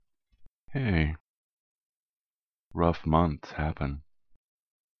Hey, rough months happen.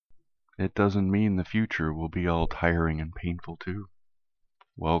 It doesn't mean the future will be all tiring and painful too.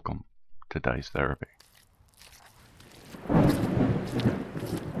 Welcome to Dice Therapy.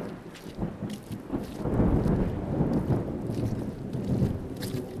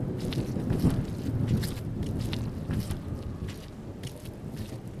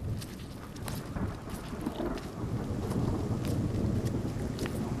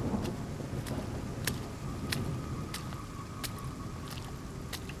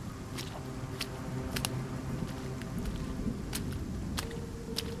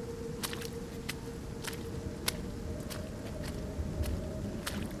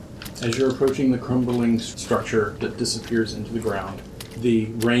 As you're approaching the crumbling structure that disappears into the ground, the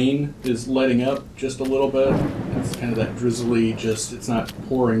rain is letting up just a little bit. It's kind of that drizzly, it's not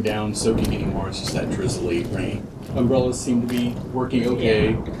pouring down, soaking anymore, it's just that drizzly rain. Umbrellas seem to be working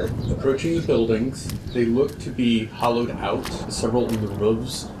okay. Approaching the buildings, they look to be hollowed out. Several of the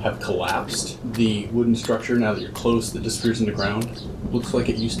roofs have collapsed. The wooden structure, now that you're close, that disappears in the ground, looks like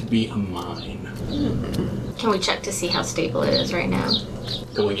it used to be a mine. Can we check to see how stable it is right now?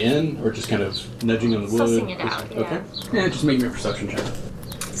 Going in, or just kind of nudging on the wood? Sussing it out, Okay. Yeah, just make me a perception check.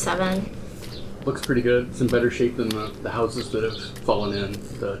 7. Looks pretty good. It's in better shape than the houses that have fallen in.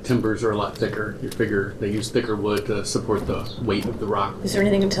 The timbers are a lot thicker. You figure they use thicker wood to support the weight of the rock. Is there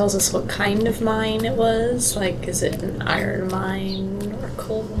anything that tells us what kind of mine it was? Like, is it an iron mine or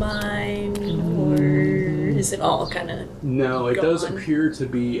coal mine? Or is it all kind of No, it does gone? appear to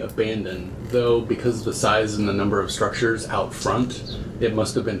be abandoned, though because of the size and the number of structures out front, it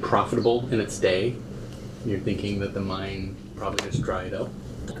must have been profitable in its day. You're thinking that the mine probably just dried up.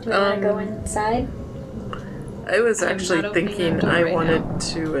 We want to go inside? I was I'm actually not opening thinking that door I right wanted now.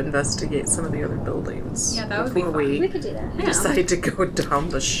 to investigate some of the other buildings Yeah, that would be before fun. We we could do that. decide to go down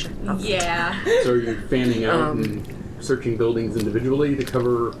the shaft. Yeah. So are you fanning out and searching buildings individually to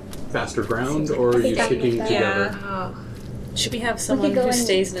cover faster ground, or are you think I sticking would, together? Oh. Should we have someone go who in-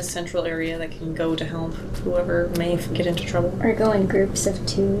 stays in a central area that can go to help whoever may get into trouble? Or go in groups of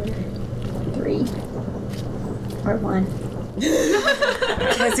 2 or 3. Or 1.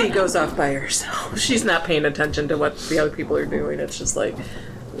 Cassie goes off by herself. She's not paying attention to what the other people are doing. It's just like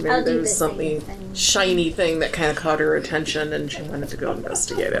maybe I'll do there was the something same thing. shiny thing that kind of caught her attention and she wanted to go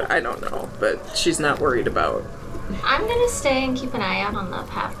investigate it. I don't know, but she's not worried about. I'm gonna stay and keep an eye out on the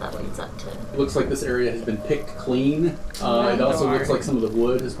path that leads up to. It looks like this area has been picked clean. It also looks like some of the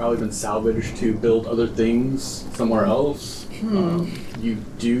wood has probably been salvaged to build other things somewhere else. You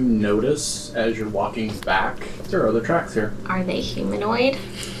do notice as you're walking back, there are other tracks here. Are they humanoid?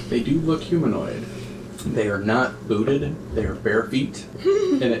 They do look humanoid. They are not booted, they are bare feet,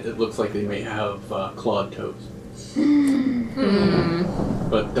 and it looks like they may have clawed toes.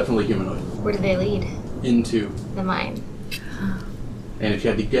 But definitely humanoid. Where do they lead? Into, The mine. and if you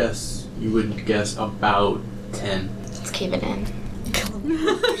had to guess, you would guess about 10. Let's cave it in.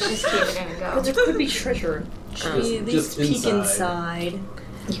 Just cave it in and But go. there could be treasure. Should we at Just least peek inside. inside?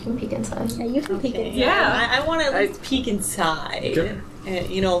 You can peek inside. Yeah, you can peek inside. Yeah. I want to at least peek inside. Okay.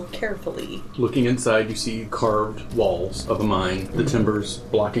 Carefully. Looking inside, you see carved walls of a mine, the timbers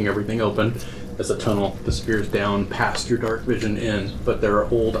blocking everything open as a tunnel disappears down past your dark vision in, but there are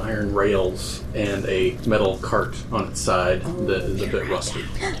old iron rails and a metal cart on its side that is a bit rusty.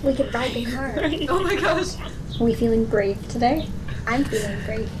 We could ride the car. Oh my gosh. Are we feeling brave today? I'm feeling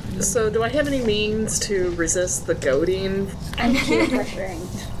great. So, do I have any means to resist the goading? I'm peer pressuring.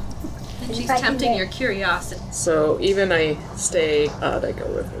 She's tempting your curiosity. So, even I stay, I go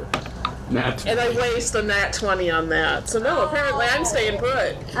with her. Nat. And I waste a nat 20 on that. So, no, apparently I'm staying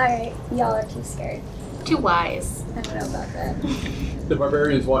put. Alright, y'all are too scared. Too wise. I don't know about that. The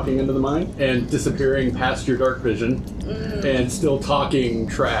barbarian's walking into the mine and disappearing past your dark vision and still talking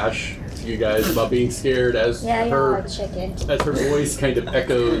trash to you guys about being scared as Yeah, y'all her are chicken. as her voice kind of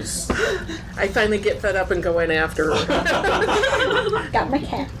echoes. I finally get fed up and go in after her. Got my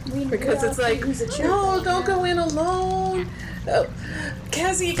cat. Because it's like, no, don't go in alone.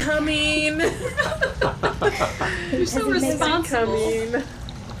 Cassie coming. You're so Doesn't make responsible. Coming.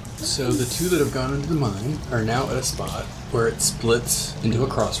 So the two that have gone into the mine are now at a spot where it splits into a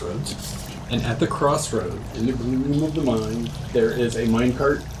crossroads. And at the crossroad, in the gloom of the mine, there is a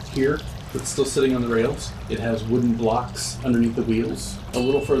minecart here that's still sitting on the rails. It has wooden blocks underneath the wheels. A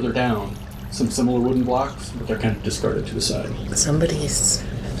little further down, some similar wooden blocks, but they're kind of discarded to the side. Somebody's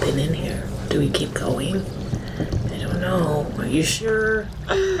been in here. Do we keep going? I don't know. Are you sure?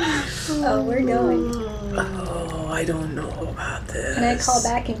 Oh, we're going. Oh, I don't know about this. Can I call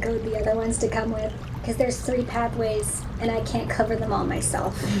back and goad the other ones to come with? Because there's 3 pathways, and I can't cover them all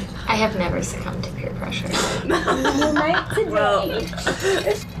myself. I have never succumbed to peer pressure. You might today. Well-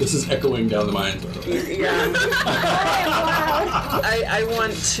 This is echoing down the mines. Yeah. Wow. I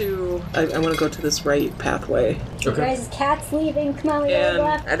want to. I want to go to this right pathway, Okay. Guys, cat's leaving. Come on, we gotta go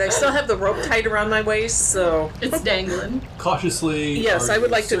after. and I still have the rope tied around my waist, so It's dangling. Cautiously. Yes, are I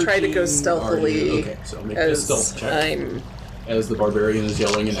would you like to try to go searching? stealthily. Are you- Okay, so make a as stealth check. I'm. As the barbarian is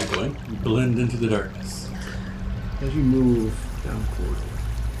yelling and echoing, you blend into the darkness. As you move down forward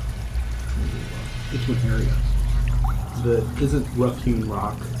into an area that isn't rough-hewn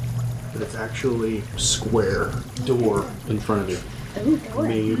rock, but it's actually square door in front of you, Ooh, door.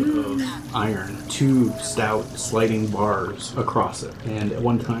 made of iron. 2 stout sliding bars across it, and at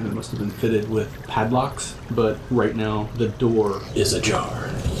one time it must have been fitted with padlocks, but right now the door is ajar.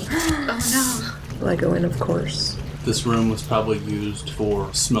 Will I go in? Of course. This room was probably used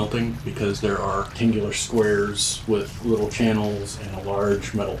for smelting because there are rectangular squares with little channels and a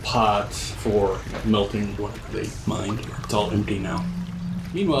large metal pot for melting whatever they mined. It's all empty now.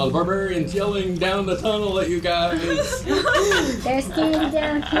 Meanwhile, the barbarian's yelling down the tunnel at you guys. There's games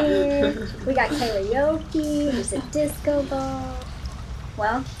down here. We got karaoke. There's a disco ball.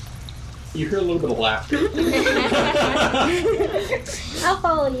 Well, You hear a little bit of laughter. I'll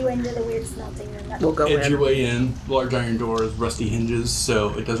follow you into the weird smelting room. We'll go Edge in. your way in. Large iron doors, rusty hinges,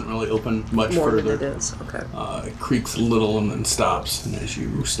 so it doesn't really open much More further. than it is. Okay. It creaks a little and then stops. And as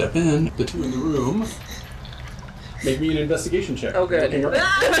you step in, the 2 in the room make me an investigation check. Oh, good. Looking around.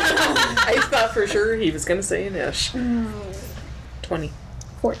 I thought for sure he was gonna say an ish. 20.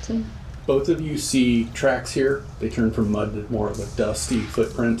 14. Both of you see tracks here. They turn from mud to more of a dusty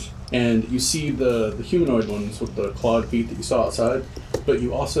footprint. And you see the humanoid ones with the clawed feet that you saw outside. But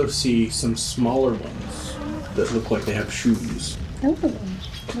you also see some smaller ones that look like they have shoes. Oh,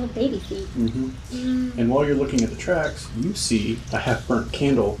 little baby feet. And while you're looking at the tracks, you see a half-burnt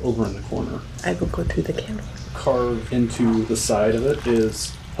candle over in the corner. I will go through the candle. Carved into the side of it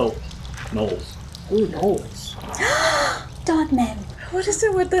is Help Knowles. Ooh, Knowles. Dogmen. What is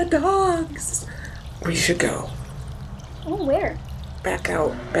it with the dogs? We should go. Oh, where? Back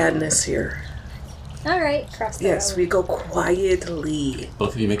out. Badness here. Alright, cross that Yes, over. we go quietly.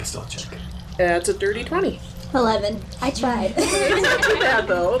 Both of you make a stealth check. That's a dirty 20. 11. I tried. It's not too bad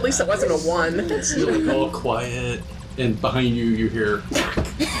though. At least it wasn't a 1. You look all quiet, and behind you, you hear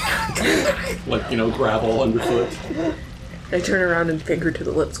like, gravel underfoot. I turn around and finger to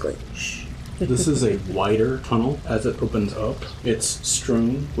the lips going, shh. This is a wider tunnel as it opens up. It's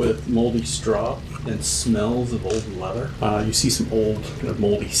strewn with moldy straw and smells of old leather. You see some old kind of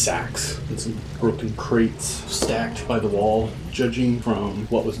moldy sacks and some broken crates stacked by the wall. Judging from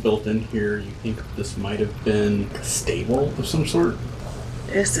what was built in here, you think this might have been a stable of some sort.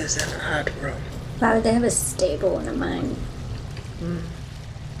 This is an odd room. Why would they have a stable in a mine?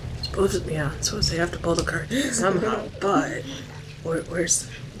 Suppose they have to pull the cart somehow, but where is it?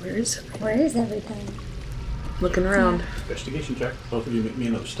 Where is everything? Looking around. Investigation check. Both of you make me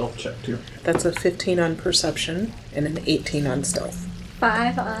another stealth check too. That's a 15 on perception and an 18 on stealth.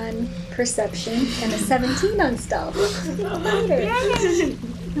 5 on perception and a 17 on stealth. I'm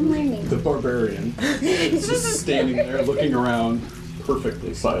learning. The barbarian is just standing there looking around,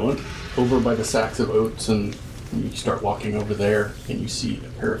 perfectly silent, over by the sacks of oats, and you start walking over there and you see a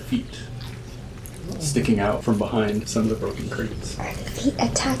pair of feet sticking out from behind some of the broken crates. Are the feet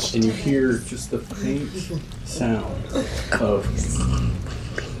attached And you to hear just the faint sound of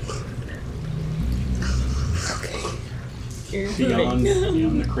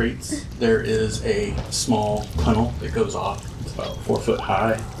beyond the crates. There is a small tunnel that goes off. It's about 4 foot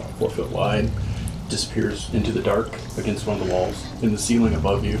high, about 4 foot wide. Disappears into the dark against one of the walls. In the ceiling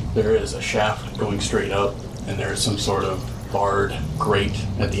above you, there is a shaft going straight up, and there is some sort of barred grate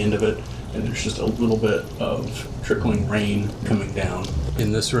at the end of it, and there's just a little bit of trickling rain coming down.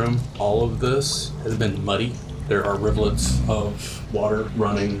 In this room, all of this has been muddy. There are rivulets of water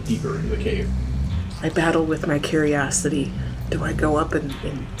running deeper into the cave. I battle with my curiosity. Do I go up and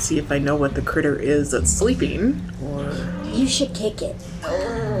see if I know what the critter is that's sleeping? Or You should kick it.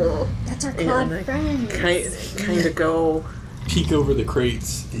 Oh, that's our clawed friend. kind of go... Peek over the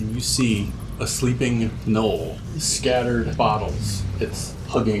crates, and you see a sleeping knoll, scattered bottles. It's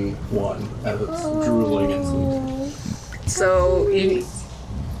hugging one as it's drooling and sleeping. So,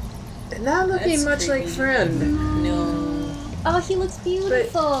 not looking much like friend. Oh, he looks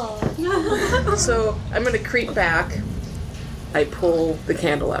beautiful. So, I'm going to creep back. I pull the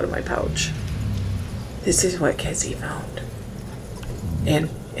candle out of my pouch. This is what Kezzy found. And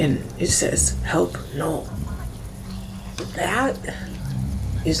it says, help Noel. That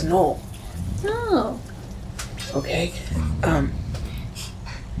is Noel. Oh. Okay.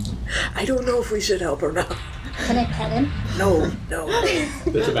 I don't know if we should help or not. Can I pet him? No.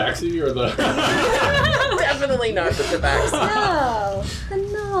 The tabaxi or the... Definitely not the tabaxi. No.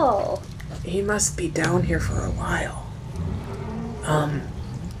 No. He must be down here for a while.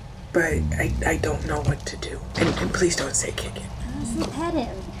 But I don't know what to do. And please don't say kick it. Let's pet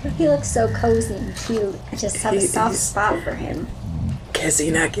him. He looks so cozy and cute. I just have a soft spot for him.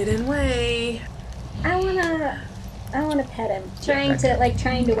 Cassie, not get in way. I wanna pet him. Trying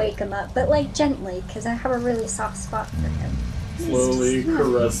to wake him up, but like gently, because I have a really soft spot for him. Slowly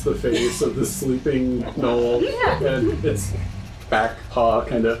caress the face of the sleeping Noel. And its back paw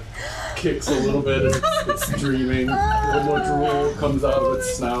kind of kicks a little bit and it's dreaming. A little more drool comes out of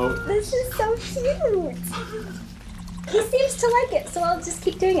its snout. This is so cute. He seems to like it, so I'll just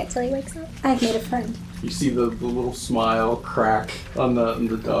keep doing it till he wakes up. I've made a friend. You see the little smile crack on the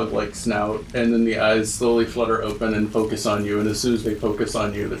dog-like snout, and then the eyes slowly flutter open and focus on you. And as soon as they focus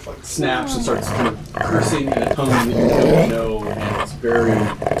on you, it like snaps and starts kind of cursing in a tone that you don't know, and it's very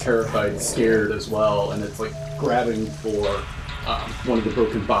terrified, scared as well. And it's like grabbing for one of the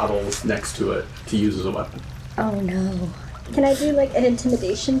broken bottles next to it to use as a weapon. Oh no. Can I do like an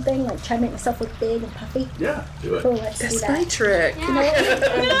intimidation thing, like try to make myself look big and puffy? Yeah, do it. Cool, let's do That's that. my trick.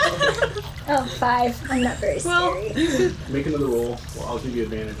 Oh, 5. I'm not very scary. Make another roll. Well, I'll give you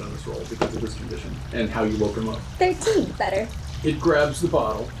advantage on this roll because of this condition and how you woke him up. 13, better. It grabs the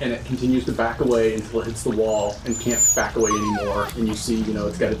bottle and it continues to back away until it hits the wall and can't back away anymore. And you see,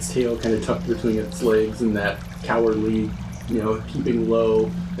 it's got its tail kind of tucked between its legs and that cowardly, keeping low.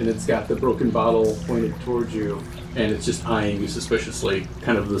 And it's got the broken bottle pointed towards you. And it's just eyeing you suspiciously,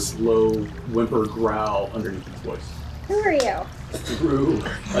 kind of this low whimper growl underneath its voice. Who are you? Through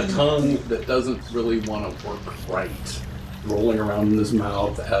a tongue that doesn't really want to work right, rolling around in his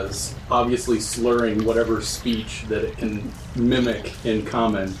mouth as obviously slurring whatever speech that it can mimic in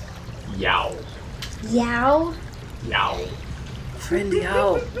common. Yow. Yow? Yow. Friend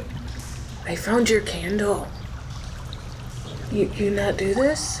Yow, I found your candle. You not do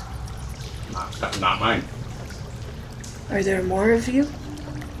this? Not mine. Are there more of you?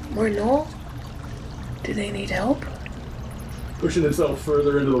 More Noel? Do they need help? Pushing itself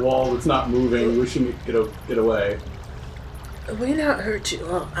further into the wall that's not moving, wishing it could get away. We not hurt you.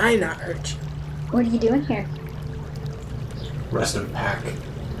 Well, I not hurt you. What are you doing here? Rest of the pack.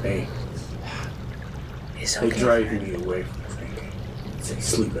 It's They okay. drive me away from thinking. Say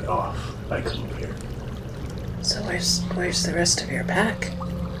sleep it off. I come up here. So where's the rest of your pack?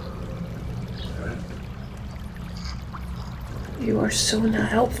 You are so not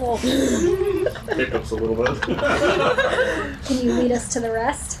helpful. Hiccups a little bit. Can you lead us to the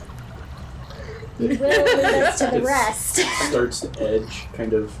rest? You will lead us to the rest. Starts to edge,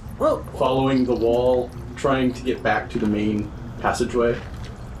 kind of following the wall, trying to get back to the main passageway.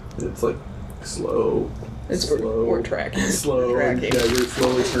 And it's like slow. We're tracking. Slow. And, Tracking. you're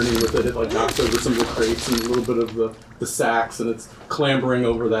slowly turning with it. It like knocks over some of the crates and a little bit of the sacks, and it's clambering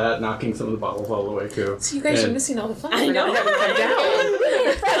over that, knocking some of the bottles all the way too. So you guys are And missing all the fun. I We're know. not having come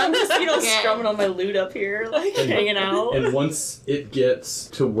down. I'm just, Yeah. strumming on my lute up here, like hanging out. And once it gets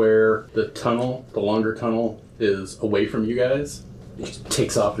to where the longer tunnel, is away from you guys, it just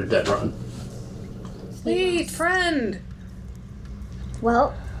takes off at a dead run. Wait, friend.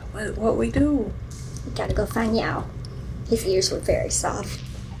 Well, What we do? we gotta go find Yow. His ears were very soft.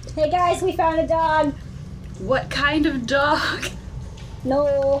 Hey guys, we found a dog! What kind of dog?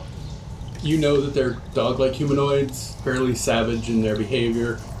 No. You know that they're dog-like humanoids, fairly savage in their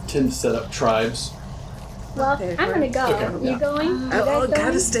behavior, tend to set up tribes. Well, Okay, I'm gonna go. Okay, You yeah. going? You Oh, guys going?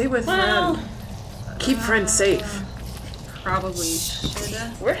 gotta stay with Well, friend. Keep friend safe. Probably should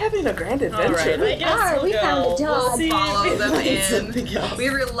We're having a grand all adventure. right, I guess Alright, we'll we go. found a We'll dog. see follow if them we find in. something else. We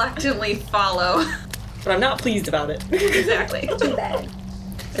reluctantly follow. But I'm not pleased about it. Exactly. Too bad.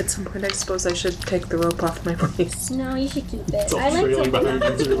 At some point, I suppose I should take the rope off my waist. No, you should keep it. It's all I like trailing to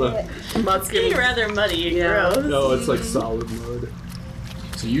behind you, too, but- It's getting rather muddy and Yeah. gross. No, it's like solid mud.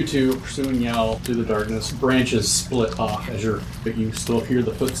 So you two, pursuing Yow through the darkness, branches split off but you still hear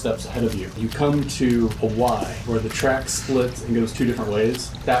the footsteps ahead of you. You come to a Y, where the track splits and goes two different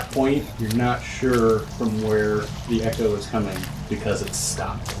ways. At that point, you're not sure from where the echo is coming, because it's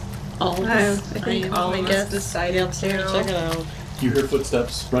stopped. All of I us. think all of us decided Check it to. out. You hear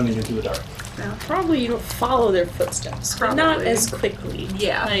footsteps running into the dark. Probably you don't follow their footsteps, but not Probably. as quickly.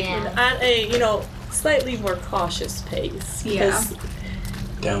 Yeah. Like Yeah. at a slightly more cautious pace. Yeah. Because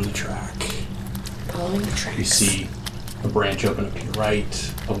Down the track, following the tracks. you see a branch open up to your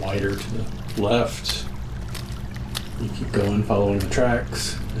right, a wider to the left. You keep going, following the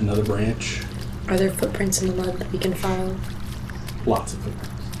tracks, another branch. Are there footprints in the mud that we can follow? Lots of footprints.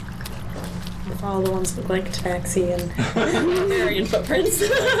 We'll follow the ones that look like Tabaxi and Marion footprints.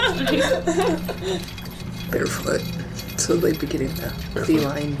 Barefoot. So they'd be getting the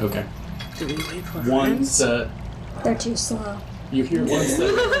feline. Okay. Do we wait for One friends? set. They're too slow. You hear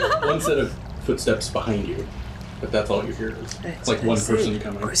one set of footsteps behind you, but that's all you hear is That's like what I one say. person Of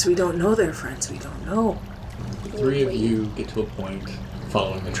coming. course, we don't know they're friends. We don't know. The three of you get to a point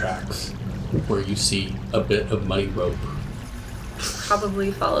following the tracks where you see a bit of muddy rope.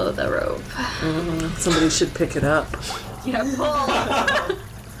 Probably follow the rope. Somebody should pick it up. Yeah, pull.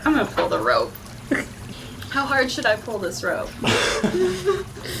 I'm gonna pull the rope. How hard should I pull this rope?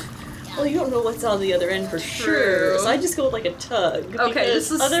 Well, you don't know what's on the other end for True. sure, so I just go with like a tug. Okay, because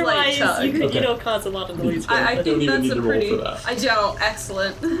just a slight otherwise tug. you could, Okay. cause a lot of noise. I don't think even that's need a to roll pretty. for that. I don't.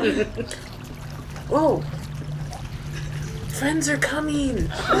 Excellent. Whoa! Friends are coming!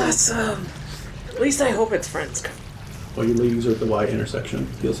 Awesome! At least I hope it's friends coming. While you ladies are at the Y intersection,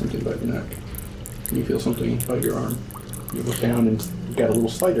 feel something about your neck. You feel something about your arm. You look down and you've got a little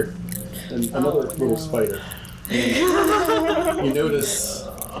spider. And another little spider. And you notice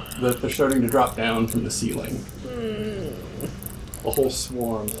that they're starting to drop down from the ceiling. A whole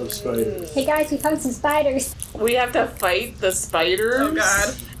swarm of spiders. Hey guys, we found some spiders. We have to fight the spiders? Oh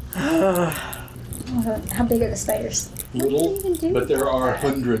God. How big are the spiders? Little, even do but there that? are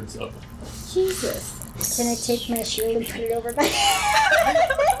hundreds of them. Jesus. Can I take my shield and put it over my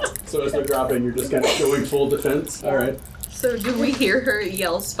head? So as they're dropping, you're just kind of showing full defense. All right. So do we hear her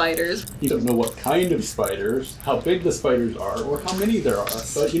yell spiders? You don't know what kind of spiders, how big the spiders are, or how many there are.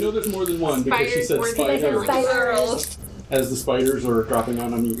 But you know there's more than one because she said Spiders, spiders. Spiders. As the spiders are dropping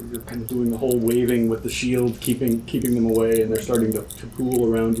on them, you're kind of doing the whole waving with the shield, keeping them away, and they're starting to pool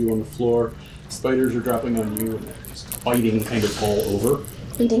around you on the floor. Spiders are dropping on you, and they're just biting kind of all over.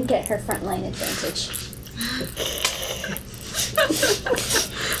 We didn't get her frontline advantage.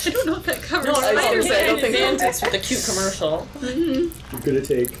 I don't know if that covers No, spiders. I don't think- Advantage with the cute commercial. You're going to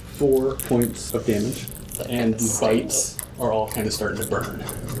take 4 points of damage, and the bites are all kind of starting to burn.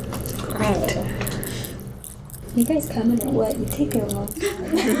 You guys coming or what? You take a long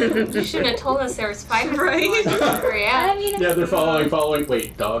time. You shouldn't have told us there were spiders. Right. Yeah. I mean, Yeah, they're following.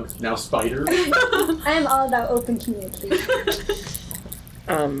 Wait, dogs, now spiders? I'm all about open communication.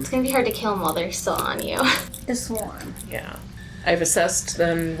 It's gonna be hard to kill them while they're still on you. The swarm. Yeah. I've assessed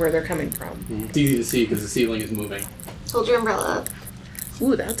then where they're coming from. It's easy to see because the ceiling is moving. Hold your umbrella up.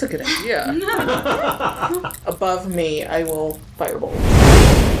 Ooh, that's a good idea. Above me, I will firebolt.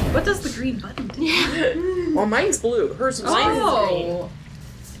 What does the green button do? Well, mine's blue. Hers is green. Oh.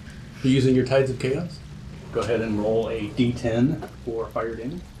 You're using your Tides of Chaos? Go ahead and roll a d10 for fire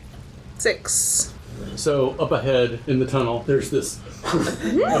damage. 6. So, up ahead in the tunnel, there's this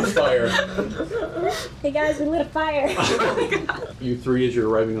of fire. Hey guys, we lit a fire. You three, as you're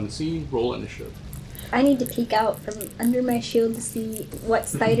arriving on the scene, roll initiative. I need to peek out from under my shield to see what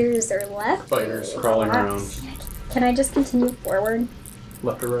spiders are left. Spiders crawling around, Can I just continue forward?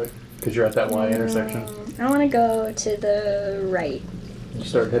 left or right? Because you're at that Y intersection. I want to go to the right. You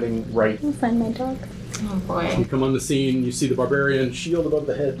start heading right. I'll find my dog. Oh boy. You come on the scene, you see the barbarian, shield above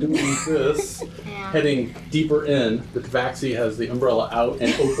the head, doing this. Yeah. Heading deeper in, the Tabaxi has the umbrella out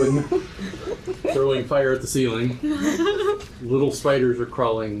and open, throwing fire at the ceiling. Little spiders are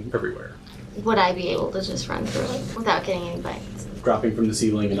crawling everywhere, Would I be able to just run through it without getting any bites? dropping from the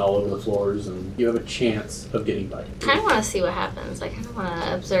ceiling and all over the floors, and you have a chance of getting bite. Kind of want to see what happens. I kind of want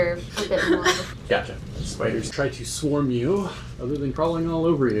to observe a bit more. Gotcha. Spiders try to swarm you, other than crawling all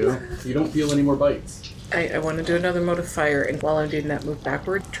over you. You don't feel any more bites. I want to do another mode of fire, and while I'm doing that, move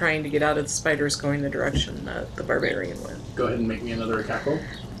backward, trying to get out of the spiders going the direction that the barbarian went. Go ahead and make me another attack roll.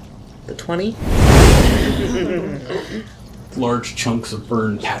 The 20? Large chunks of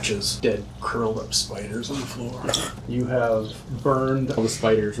burned patches, dead, curled up spiders on the floor. You have burned all the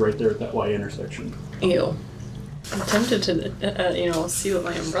spiders right there at that Y intersection. Ew. I'm tempted to, see what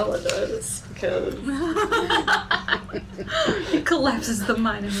my umbrella does, because It collapses the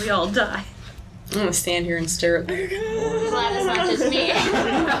mine and we all die. I'm gonna stand here and stare at them. Glad it's not just me.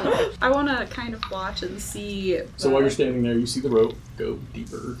 I want to kind of watch and see. So while you're standing there, you see the rope go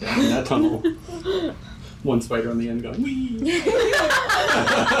deeper down in that tunnel. One spider on the end going, wee!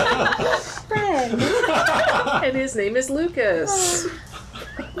 Friend. And his name is Lucas.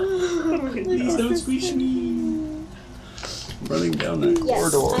 Please don't squish me! Running down that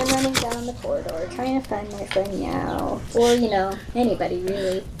Yes, corridor. I'm running down the corridor, trying to find my friend Meow. Or, anybody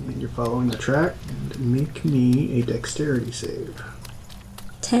really. And you're following the track. And make me a dexterity save.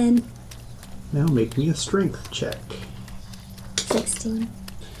 10, Now make me a strength check. 16.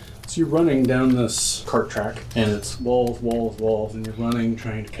 So you're running down this cart track, and it's walls, walls, walls, and you're running,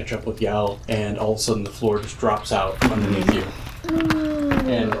 trying to catch up with Yao, and all of a sudden the floor just drops out underneath you.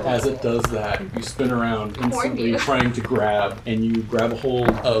 And as it does that, you spin around, instantly trying to grab, and you grab a hold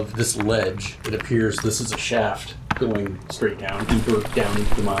of this ledge. It appears this is a shaft going straight down, deeper down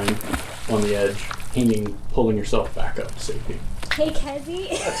into the mine on the edge, hanging, pulling yourself back up to safety. Hey, Kezzy.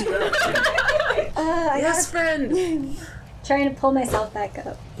 That's you, Eric. Yes, friend. Trying to pull myself back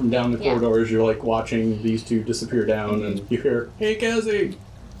up. From down the corridors, you're like watching these two disappear down, and you hear, "Hey, Kezzy!"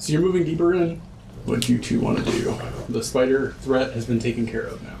 So you're moving deeper in. What do you two want to do? The spider threat has been taken care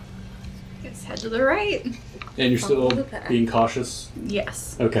of now. Let's head to the right. And you're still being cautious?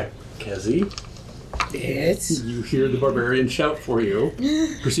 Yes. Okay. Kezzy, Yes. you hear the barbarian shout for you.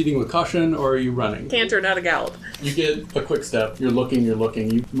 Proceeding with caution, or are you running? Canter, not a gallop. You get a quick step. You're looking.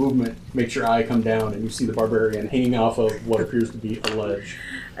 You movement makes your eye come down, and you see the barbarian hanging off of what appears to be a ledge.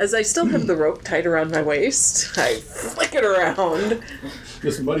 As I still have the rope tied around my waist, I flick it around.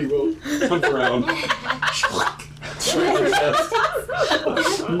 This muddy rope comes around. Right in the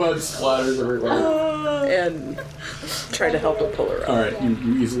chest. Mud splatters everywhere. And try to help her pull her up. Alright,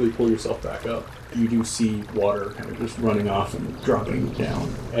 you easily pull yourself back up. You do see water kind of just running off and dropping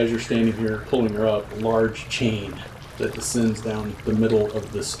down. As you're standing here pulling her up, a large chain that descends down the middle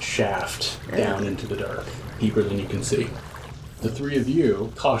of this shaft down into the dark, deeper than you can see. The three of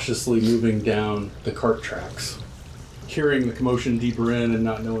you cautiously moving down the cart tracks. Hearing the commotion deeper in and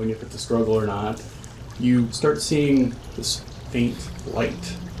not knowing if it's a struggle or not, you start seeing this faint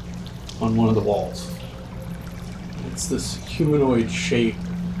light on one of the walls. It's this humanoid shape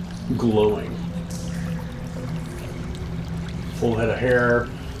glowing. Full head of hair,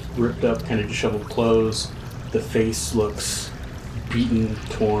 ripped up, kind of disheveled clothes. The face looks beaten,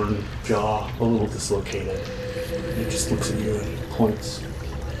 torn, jaw a little dislocated. It just looks at you and points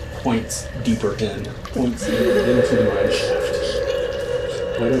deeper in, points into the mine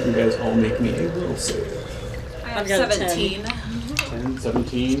shaft. Why don't you guys all make me a little save? I have I've got a 17. 10,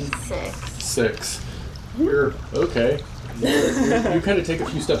 17, 6. 6. You're okay. You kind of take a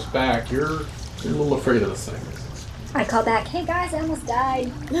few steps back. You're a little afraid of this thing. I call back, hey guys, I almost died.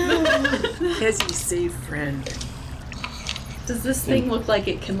 Kezzy, safe friend. Does this thing look like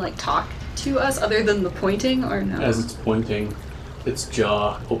it can like talk to us other than the pointing or no? As it's pointing, its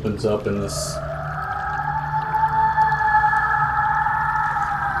jaw opens up in this.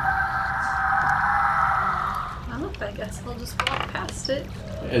 Well, I guess I'll just walk past it.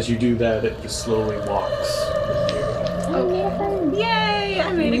 As you do that, it just slowly walks with you. I made a friend. Yay!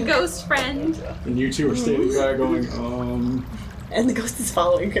 I made a ghost friend. And you two are standing back going, And the ghost is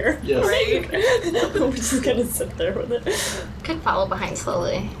following her. yes. We're just gonna sit there with it. Could follow behind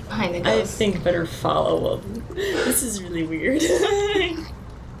slowly, behind the I ghost. think better follow him. This is really weird.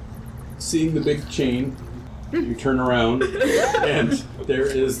 Seeing the big chain, you turn around, and there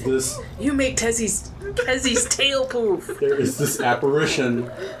is this You make Kezzy's tail poof. There is this apparition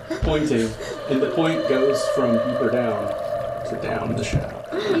pointing, and the point goes from deeper down to down the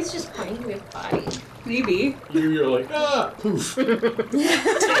shaft. He's just pointing with body. Maybe. You're like, poof. you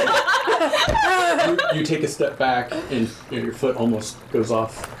take a step back, and your foot almost goes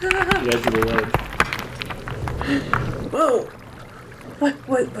off the edge of the ledge. Whoa. What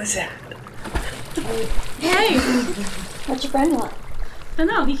was that? Hey! What's your friend want? I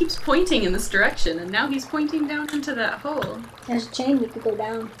know, he keeps pointing in this direction, and now he's pointing down into that hole. There's a chain, we could go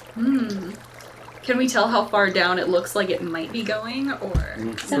down. Can we tell how far down it looks like it might be going, or?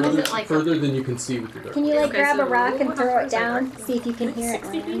 So is it like further than you can see with your Can you like Okay, grab so a rock and how throw far it is that down? rock? See if you can hear it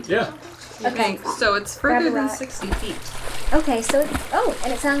 60 land. feet? Yeah. Okay. So it's Grab further a than rock. 60 feet. Okay, so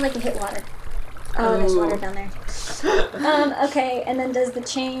and it sounded like it hit water. Oh, there's water down there. Okay, and then does the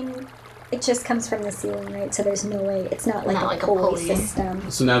chain? It just comes from the ceiling, right? So there's no way. It's not like Not a like a pulley pulley.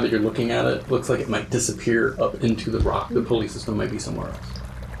 system. So now that you're looking at it, looks like it might disappear up into the rock. The pulley system might be somewhere else.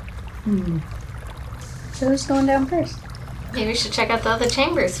 So who's going down first? Maybe we should check out the other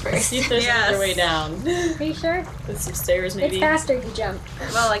chambers first. See if there's Yes. another way down. Are you sure? With some stairs, maybe. It's faster if you jump.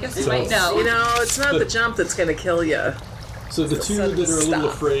 Well, I guess we So- might know. You know, it's not the jump that's gonna kill you. So the two sudden that are a little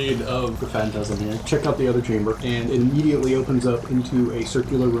stop. afraid of the phantasm here check out the other chamber, and it immediately opens up into a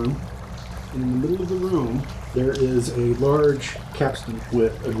circular room. In the middle of the room, there is a large capstan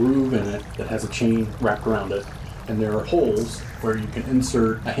with a groove in it that has a chain wrapped around it, and there are holes where you can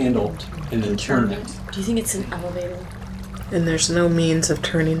insert a handle and then turn it. Do you think it's an elevator? And there's no means of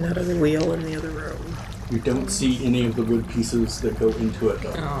turning that other wheel in the other room. You don't see any of the wood pieces that go into it,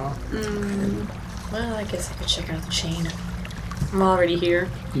 though. Oh. Well, I guess I could check out the chain. I'm already here.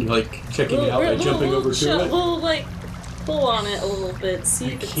 You like checking it out by jumping over to it? We'll like pull on it a little bit, see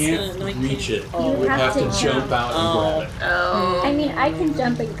You if it's can't like reach it. Oh, You would have to have to jump out and grab it. Oh. I mean, I can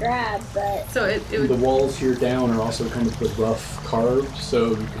jump and grab, but So it The would. walls here down are also kind of the rough carved,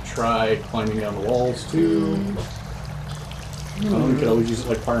 so you could try climbing down the walls too. You could always use it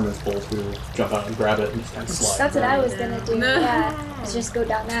like fireman's pole to jump out and grab it and just kind of slide. that's what I down. was gonna do. No. Yeah, is just go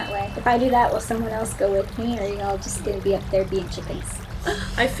down that way. If I do that, will someone else go with me, or are you all just gonna be up there being chickens?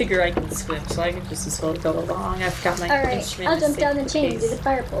 I figure I can swim, so I can just as well go along. I've got my All right, instrument. I'll jump down the the chain and do the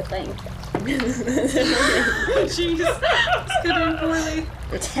fire pole thing. Jeez. It's getting poorly.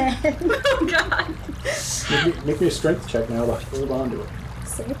 10, Oh, God. Make me a strength check now to hold on to it.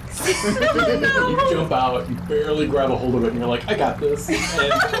 6. You jump out, you barely grab a hold of it, and you're like, I got this.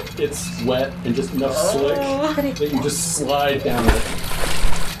 And it's wet and just enough slick that you just slide down it.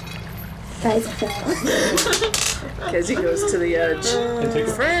 Guys, I fell. Kezzy goes to the edge. And take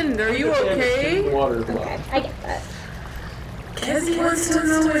a Friend, are you okay? water Okay, block. I get that. Kezzy wants to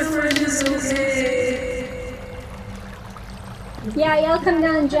know if friend is okay. Yeah, y'all come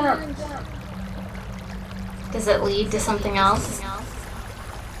down and jump. Does it lead to something else?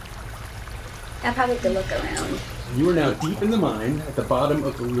 I probably have to look around. You are now deep in the mine at the bottom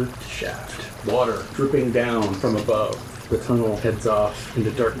of the lift shaft. Water dripping down from above. The tunnel heads off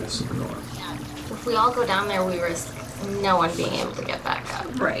into darkness in the north. If we all go down there, we risk no one being able to get back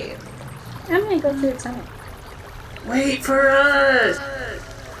up. Right. I'm gonna go through the tunnel. Wait for us.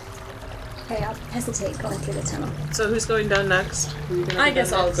 Okay, I'll hesitate going through the tunnel. So who's going down next? I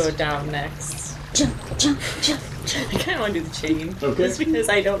guess I'll go down next. Jump, jump, jump, jump. I kind of want to do the chain. Okay. Just because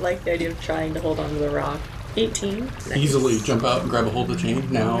I don't like the idea of trying to hold onto the rock. 18. Easily jump out and grab a hold of the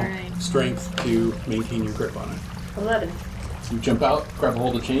chain. Now, Alright. strength to maintain your grip on it. 11. You jump out, grab a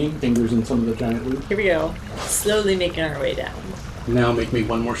hold of the chain, fingers in some of the giant loop. Here we go. Slowly making our way down. Now make me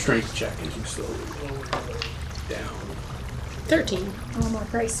one more strength check as you slowly lower down. 13. A little more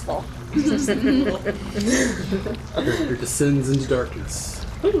graceful. Character descends into darkness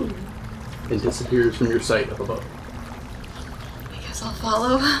Ooh. and disappears from your sight up above. I guess I'll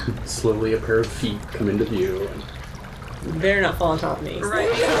follow. Slowly, a pair of feet come into view. And Better not fall on top of me. Right.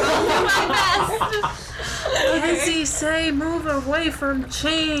 Kezzy, say move away from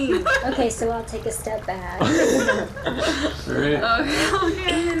chain. Okay, so I'll take a step back. all right,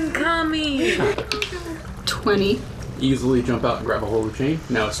 Okay. Incoming. 20. easily jump out and grab a hold of the chain.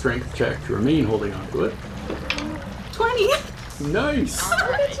 Now a strength check to remain holding onto it. 20. Nice,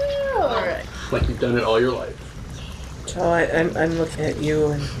 Alright. like you've done it all your life. So I'm looking at you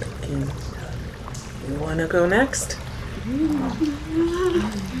and thinking, you want to go next?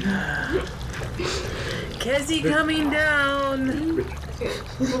 Kezzy coming down.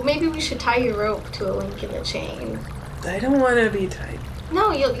 Well, maybe we should tie your rope to a link in the chain. I don't want to be tight.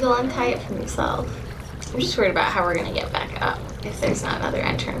 No, you'll untie it from yourself. I'm just worried about how we're gonna get back up if there's not another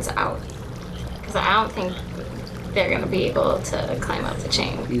entrance out. Because I don't think they're gonna be able to climb up the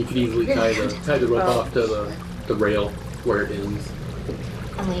chain. And you could easily tie the rope off to the rail where it ends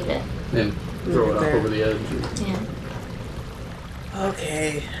And leave it. and throw it off There. over the edge. Yeah.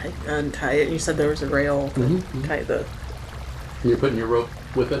 Okay, I untie it. You said there was a rail to Mhm. tie the. You're putting your rope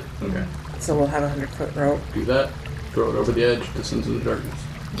with it? Okay. So we'll have a 100-foot rope. Do that, throw it over the edge, descends into the darkness.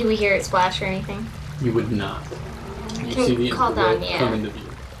 Do we hear it splash or anything? You would not. You Can see the call rope down, yeah. come into view.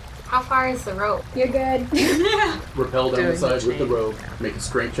 How far is the rope? You're good. Rappel down Doing the side the with the chain. rope, make a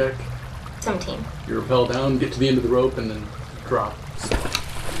strength check. 17. You rappel down, get to the end of the rope, and then drop.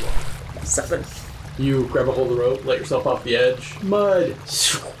 7. You grab a hold of the rope, let yourself off the edge. Mud!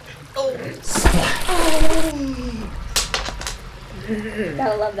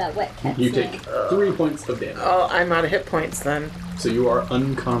 Gotta love that wet cat. You take 3 points of damage. Oh, I'm out of hit points then. So you are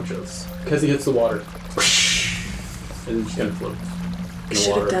unconscious. Kezzy hits the water. And then just kind of floats. in the Should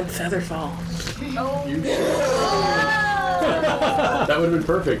have water. done Featherfall. You should. That would have been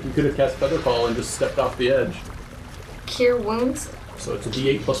perfect. You could have cast Featherfall and just stepped off the edge. Cure wounds? So it's a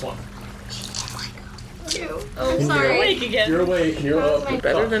D8 plus 1. Oh, You're sorry. Awake again. You're awake and you're up. my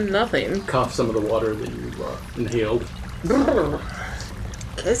Better than nothing. Cough some of the water that you inhaled.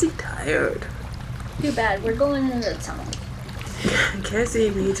 Kezzy tired. Too bad. We're going into the tunnel.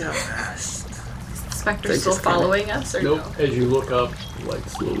 Kezzy needs a rest. Spectre They still just kinda- following us or Nope. no? As you look up, light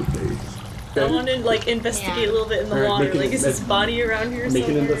slowly fades. I want to like investigate a little bit in the Alright, water. make an- Like, is his body around here Make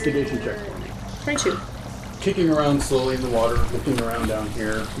an somewhere? investigation check. 22. Kicking around slowly in the water, looking around down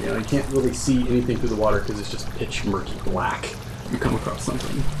here. You know, you can't really see anything through the water because it's just pitch murky black. You come across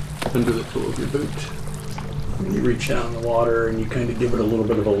something under the toe of your boot. And you reach down in the water and you kind of give it a little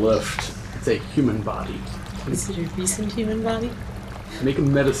bit of a lift. It's a human body. Is it a recent human body? Make a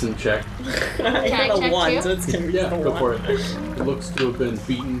medicine check. I Can I got a check 1, too? so it's gonna be Yeah, a go 1. for it. It looks to have been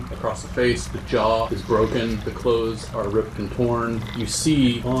beaten across the face. The jaw is broken. The clothes are ripped and torn. You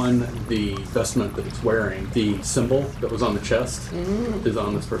see on the vestment that it's wearing, the symbol that was on the chest is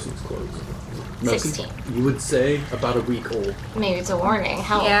on this person's clothes. Medicine, 16. You would say about a week old. Maybe it's a warning.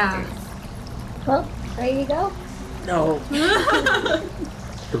 Help. Yeah. Well, ready to go? No.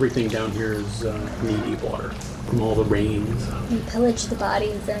 Everything down here is knee-deep water from all the rains. We pillage the body.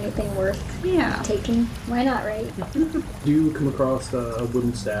 Is there anything worth Yeah. taking? Why not, right? You come across a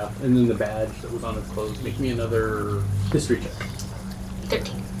wooden staff and then the badge that was on his clothes. Make me another history check.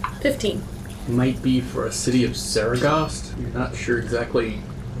 13. 15. Might be for a city of Saragost. You're not sure exactly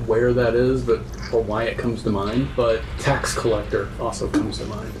where that is, but or why it comes to mind. But tax collector also comes to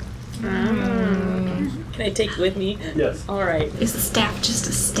mind. Can I take it with me? Yes. Alright. Is the staff just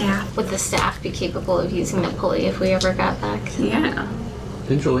a staff? Would the staff be capable of using the pulley if we ever got back? Yeah.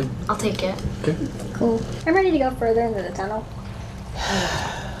 Potentially. I'll take it. Okay. Cool. I'm ready to go further into the tunnel.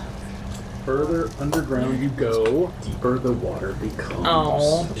 Further underground you go, deeper the water becomes.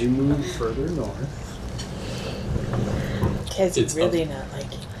 Oh. As you move further north, Kez It's really not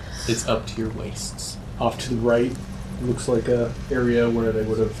liking it's up to your waists. Off to the right, looks like a area where they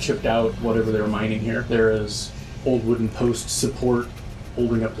would have chipped out whatever they were mining here. There is old wooden post support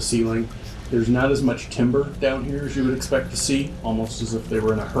holding up the ceiling. There's not as much timber down here as you would expect to see, almost as if they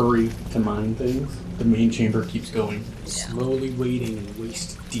were in a hurry to mine things. The main chamber keeps going, slowly wading in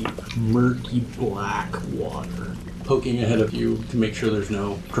waist-deep, murky black water, poking ahead of you to make sure there's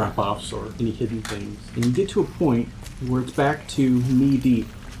no drop-offs or any hidden things. And you get to a point where it's back to knee-deep,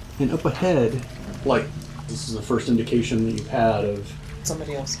 and up ahead, like, this is the first indication that you've had of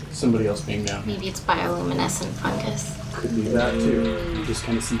somebody else. somebody else being down here. Maybe it's bioluminescent fungus. Could be that too. You just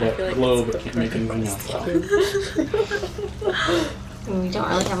kind of see that feel like glow, it's but can't make anything else out. And we don't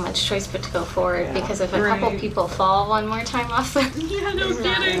really have much choice but to go forward because if a couple Right. people fall one more time off the... Yeah, no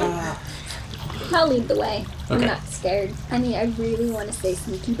kidding. I'll lead the way. Okay. I'm not scared. I mean, I really want to stay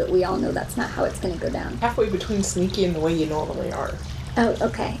sneaky, but we all know that's not how it's going to go down. Halfway between sneaky and the way you normally are. Oh,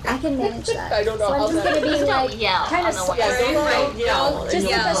 okay. I can manage that. I don't know so how I'm just that- going to be Just like, don't yell kind on of the slow, way. just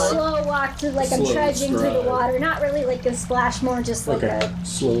like a slow walk to like I'm Slow trudging through the stride. water. Not really like a splash, more just like Okay, a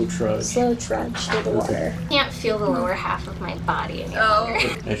slow trudge. slow trudge through the water. I can't feel the lower half of my body any longer.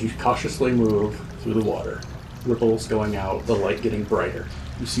 As you cautiously move through the water, ripples going out, the light getting brighter,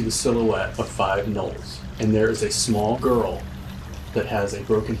 you see the silhouette of 5 gnolls. And there is a small girl that has a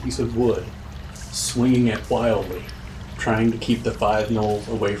broken piece of wood swinging it wildly, trying to keep the 5 gnolls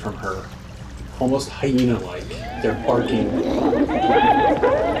away from her. Almost hyena-like. They're barking.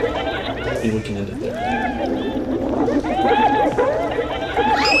 And we can end it there.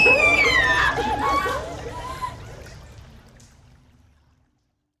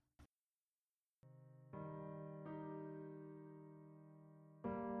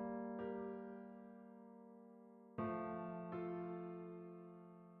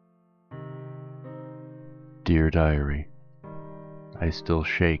 Dear Diary, I still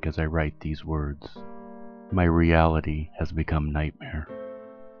shake as I write these words. My reality has become nightmare.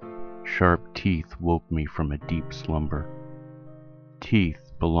 Sharp teeth woke me from a deep slumber.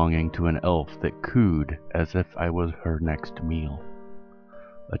 Teeth belonging to an elf that cooed as if I was her next meal.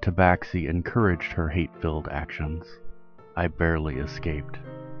 A tabaxi encouraged her hate-filled actions. I barely escaped.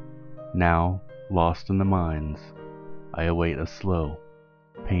 Now, lost in the mines, I await a slow,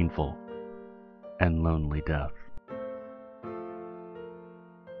 painful, and lonely death.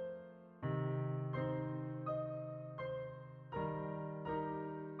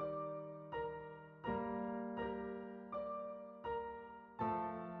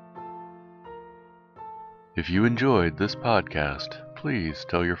 If you enjoyed this podcast, please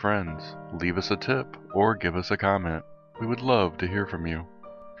tell your friends, leave us a tip, or give us a comment. We would love to hear from you.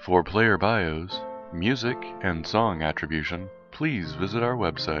 For player bios, music, and song attribution, please visit our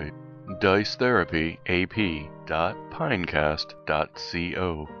website,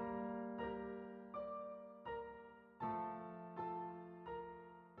 dicetherapyap.pinecast.co.